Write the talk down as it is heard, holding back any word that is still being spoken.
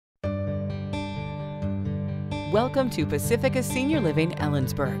Welcome to Pacifica Senior Living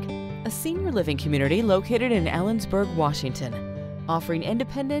Ellensburg, a senior living community located in Ellensburg, Washington, offering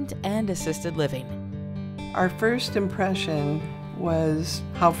independent and assisted living. Our first impression was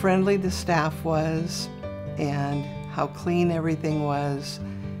how friendly the staff was and how clean everything was,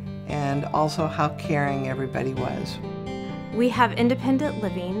 and also how caring everybody was. We have independent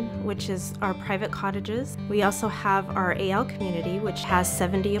living, which is our private cottages. We also have our AL community, which has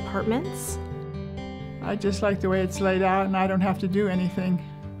 70 apartments. I just like the way it's laid out, and I don't have to do anything.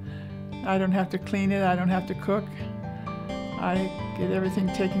 I don't have to clean it, I don't have to cook. I get everything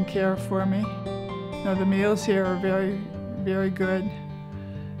taken care of for me. You know, the meals here are very, very good.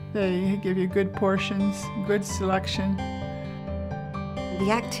 They give you good portions, good selection.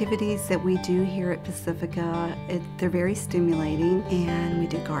 The activities that we do here at Pacifica, they're very stimulating, and we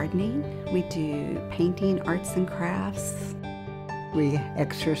do gardening, we do painting, arts and crafts. We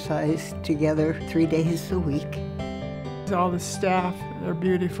exercise together 3 days a week. All the staff are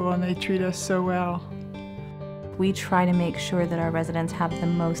beautiful and they treat us so well. We try to make sure that our residents have the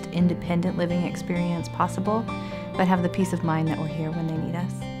most independent living experience possible, but have the peace of mind that we're here when they need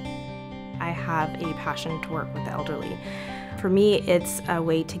us. I have a passion to work with the elderly. For me, it's a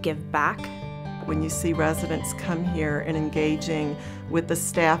way to give back. When you see residents come here and engaging with the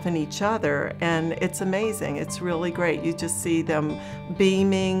staff and each other, and it's amazing, it's really great. You just see them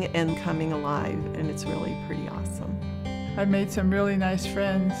beaming and coming alive, and it's really pretty awesome. I've made some really nice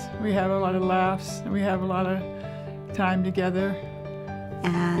friends. We have a lot of laughs, and we have a lot of time together.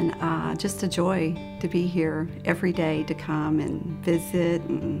 And just a joy to be here every day, to come and visit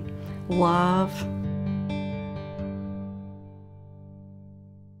and love.